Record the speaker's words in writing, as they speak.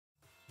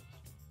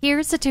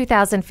Here's a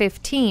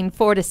 2015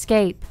 Ford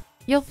Escape.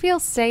 You'll feel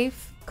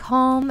safe,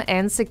 calm,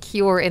 and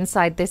secure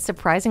inside this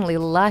surprisingly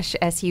lush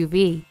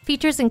SUV.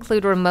 Features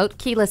include remote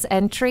keyless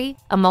entry,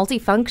 a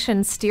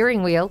multifunction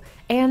steering wheel,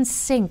 and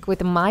sync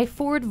with My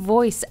Ford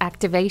voice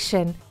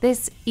activation.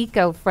 This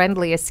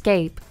eco-friendly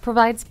Escape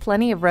provides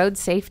plenty of road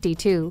safety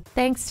too,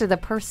 thanks to the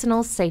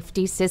personal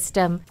safety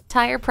system,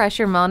 tire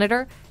pressure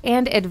monitor,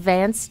 and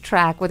advanced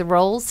track with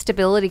roll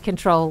stability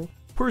control.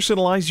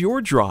 Personalize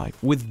your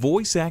drive with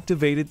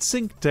voice-activated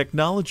sync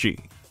technology.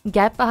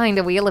 Get behind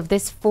the wheel of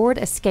this Ford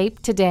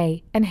Escape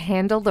today and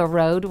handle the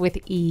road with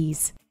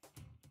ease.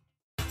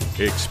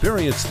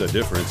 Experience the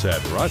difference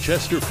at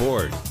Rochester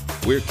Ford.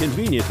 We're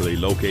conveniently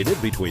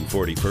located between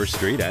 41st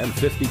Street and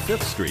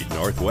 55th Street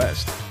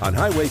Northwest on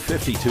Highway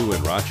 52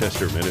 in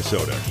Rochester,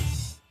 Minnesota.